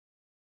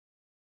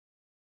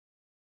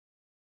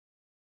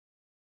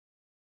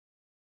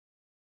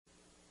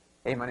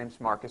Hey, my name is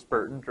Marcus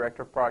Burton,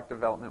 Director of Product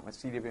Development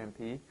with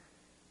CWNP.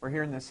 We're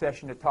here in this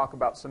session to talk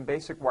about some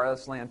basic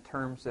wireless LAN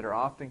terms that are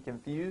often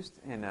confused,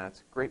 and it's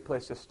a great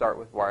place to start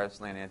with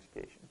wireless LAN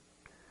education.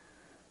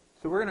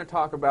 So we're going to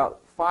talk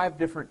about 5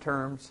 different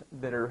terms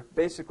that are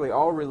basically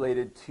all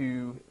related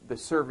to the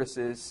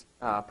services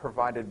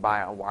provided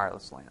by a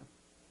wireless LAN.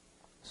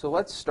 So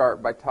let's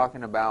start by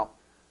talking about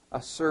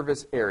a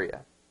service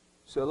area.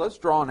 So let's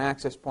draw an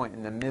access point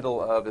in the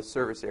middle of a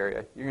service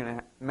area. You're going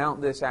to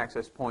mount this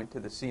access point to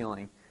the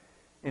ceiling.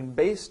 And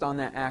based on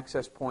that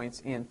access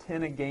point's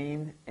antenna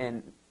gain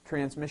and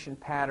transmission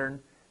pattern,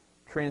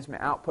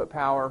 transmit output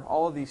power,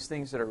 all of these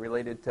things that are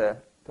related to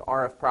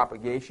RF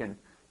propagation,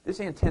 this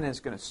antenna is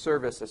going to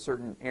service a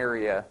certain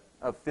area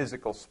of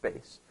physical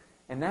space.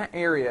 And that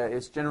area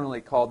is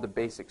generally called the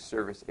basic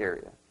service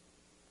area.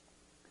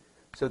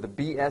 So the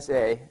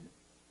BSA,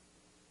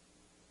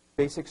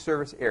 Basic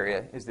Service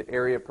Area, is the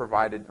area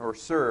provided or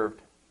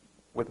served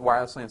with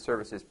wireless LAN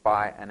services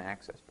by an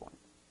access point.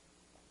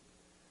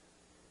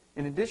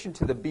 In addition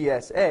to the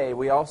BSA,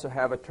 we also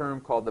have a term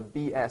called the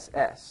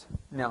BSS.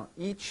 Now,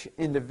 each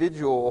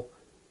individual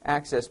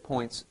access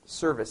point's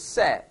service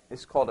set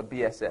is called a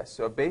BSS.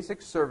 So a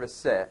basic service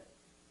set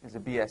is a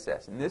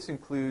BSS, and this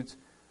includes,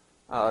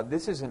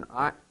 this is an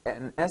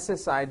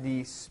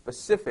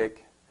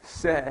SSID-specific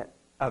set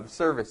of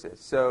services.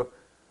 So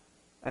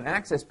an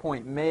access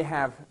point may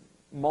have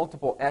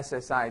multiple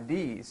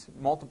SSIDs,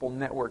 multiple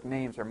network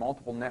names, or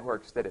multiple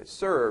networks that it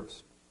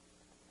serves.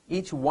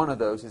 Each one of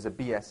those is a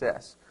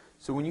BSS.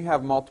 So when you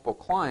have multiple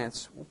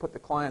clients, we'll put the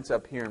clients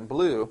up here in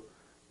blue,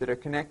 that are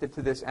connected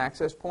to this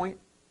access point,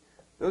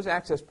 those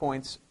access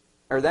points,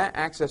 or that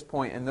access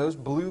point and those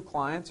blue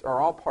clients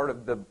are all part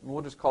of the,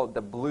 we'll just call it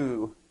the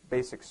blue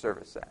basic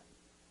service set.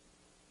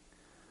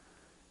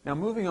 Now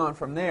moving on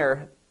from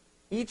there,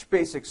 each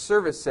basic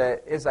service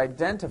set is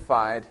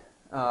identified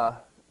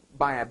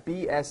by a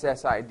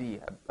BSS ID,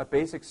 a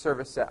basic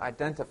service set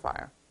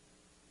identifier.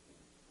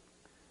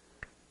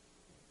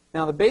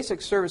 Now the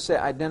basic service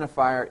set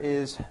identifier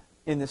is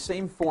in the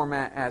same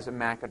format as a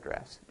MAC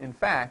address. In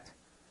fact,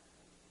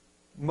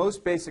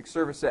 most basic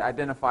service set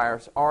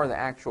identifiers are the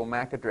actual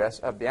MAC address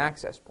of the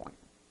access point.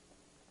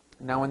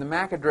 Now when the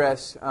MAC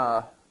address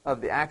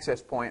of the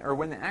access point, or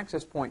when the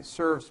access point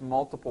serves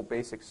multiple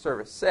basic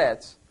service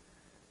sets,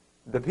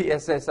 the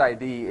BSS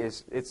ID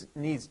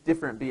needs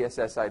different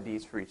BSS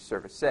IDs for each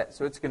service set.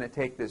 So it's going to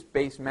take this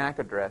base MAC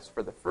address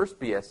for the first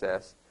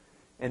BSS,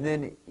 and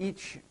then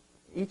each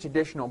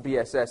additional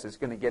BSS is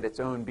going to get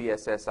its own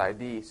BSS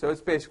ID. So it's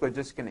basically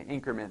just going to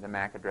increment the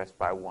MAC address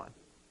by 1.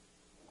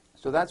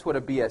 So that's what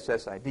a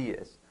BSS ID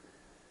is.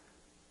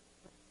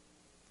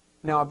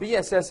 Now a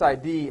BSS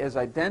ID is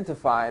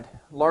identified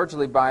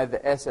largely by the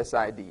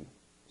SSID.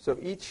 So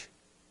each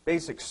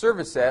basic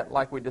service set,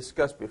 like we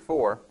discussed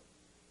before,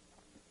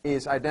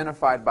 is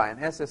identified by an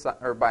SSI,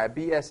 or by a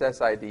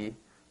BSS ID,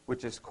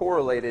 which is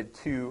correlated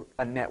to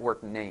a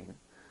network name.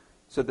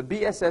 So the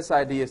BSS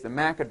ID is the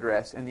MAC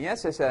address, and the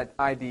SSID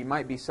ID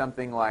might be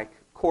something like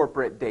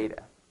corporate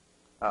data.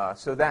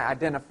 So that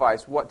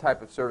identifies what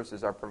type of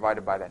services are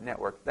provided by that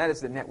network. That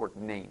is the network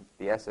name,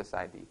 the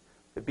SSID.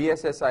 The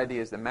BSS ID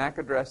is the MAC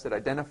address that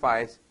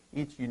identifies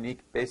each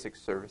unique basic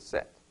service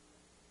set.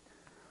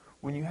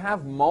 When you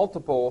have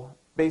multiple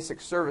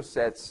basic service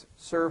sets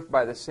served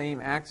by the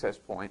same access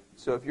point,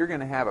 so if you're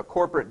going to have a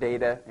corporate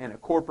data and a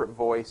corporate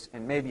voice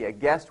and maybe a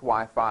guest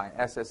Wi-Fi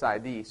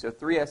SSID, so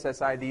 3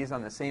 SSIDs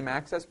on the same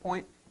access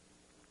point,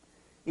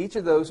 each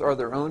of those are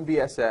their own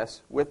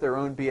BSS with their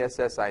own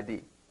BSS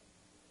ID.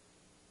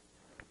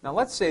 Now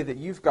let's say that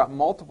you've got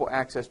multiple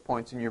access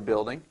points in your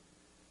building.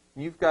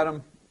 You've got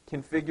them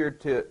configured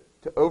to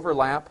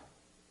overlap.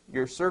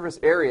 Your service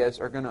areas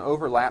are going to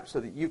overlap so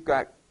that you've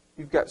got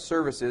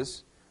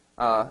services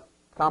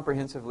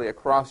comprehensively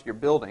across your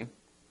building.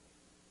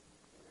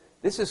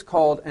 This is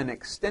called an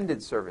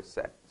extended service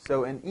set,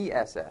 so an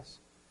ESS.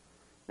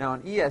 Now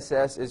an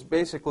ESS is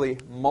basically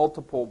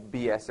multiple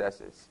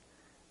BSSs.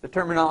 The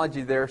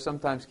terminology there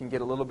sometimes can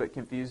get a little bit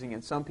confusing,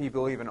 and some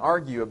people even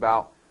argue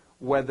about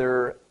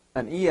whether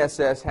an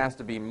ESS has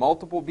to be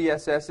multiple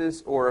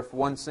BSSs or if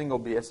one single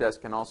BSS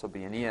can also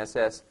be an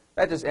ESS.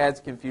 That just adds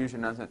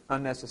confusion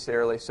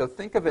unnecessarily. So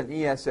think of an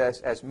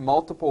ESS as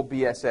multiple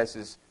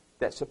BSSs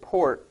that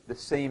support the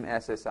same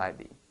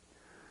SSID.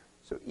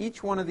 So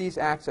each one of these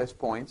access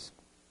points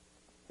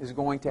is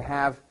going to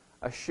have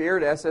a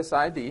shared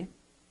SSID,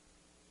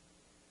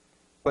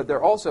 but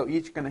they're also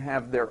each going to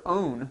have their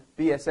own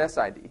BSS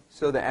ID.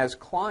 So that as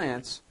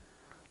clients,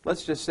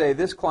 let's just say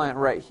this client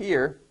right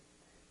here,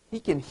 he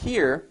can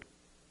hear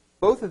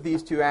both of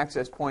these 2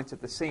 access points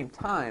at the same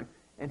time,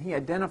 and he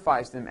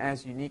identifies them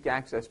as unique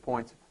access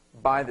points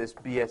by this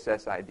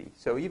BSS ID.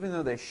 So even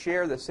though they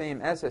share the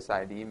same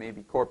SSID,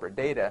 maybe corporate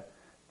data,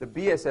 the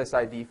BSS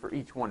ID for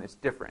each one is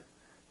different.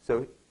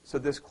 So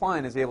this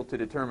client is able to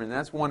determine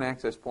that's one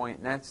access point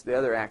and that's the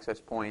other access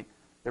point.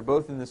 They're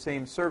both in the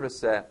same service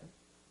set,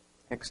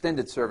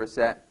 extended service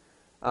set,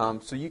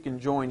 so you can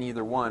join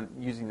either one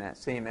using that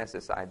same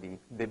SSID.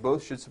 They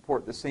both should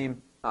support the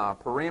same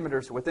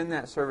parameters within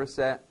that service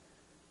set,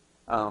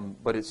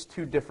 but it's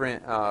two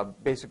different,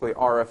 basically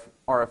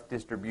RF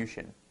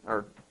distribution,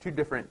 or two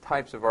different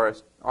types of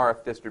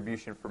RF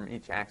distribution from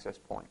each access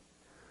point.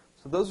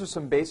 So those are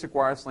some basic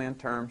wireless LAN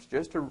terms.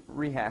 Just to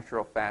rehash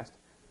real fast,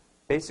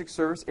 basic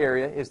service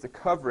area is the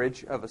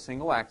coverage of a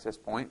single access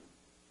point.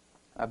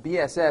 A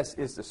BSS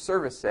is the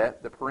service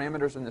set, the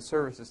parameters and the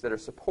services that are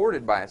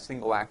supported by a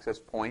single access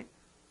point,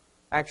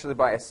 actually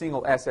by a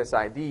single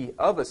SSID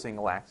of a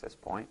single access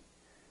point.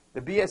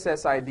 The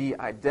BSS ID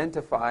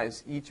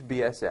identifies each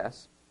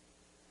BSS.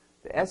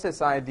 The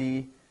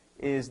SSID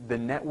is the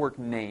network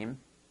name,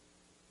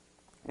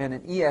 and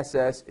an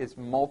ESS is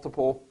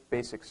multiple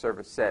basic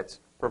service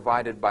sets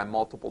provided by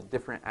multiple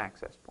different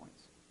access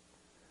points.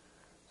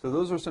 So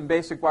those are some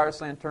basic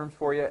wireless LAN terms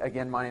for you.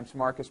 Again, my name is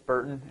Marcus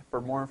Burton. For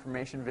more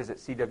information, visit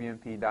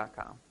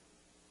CWNP.com.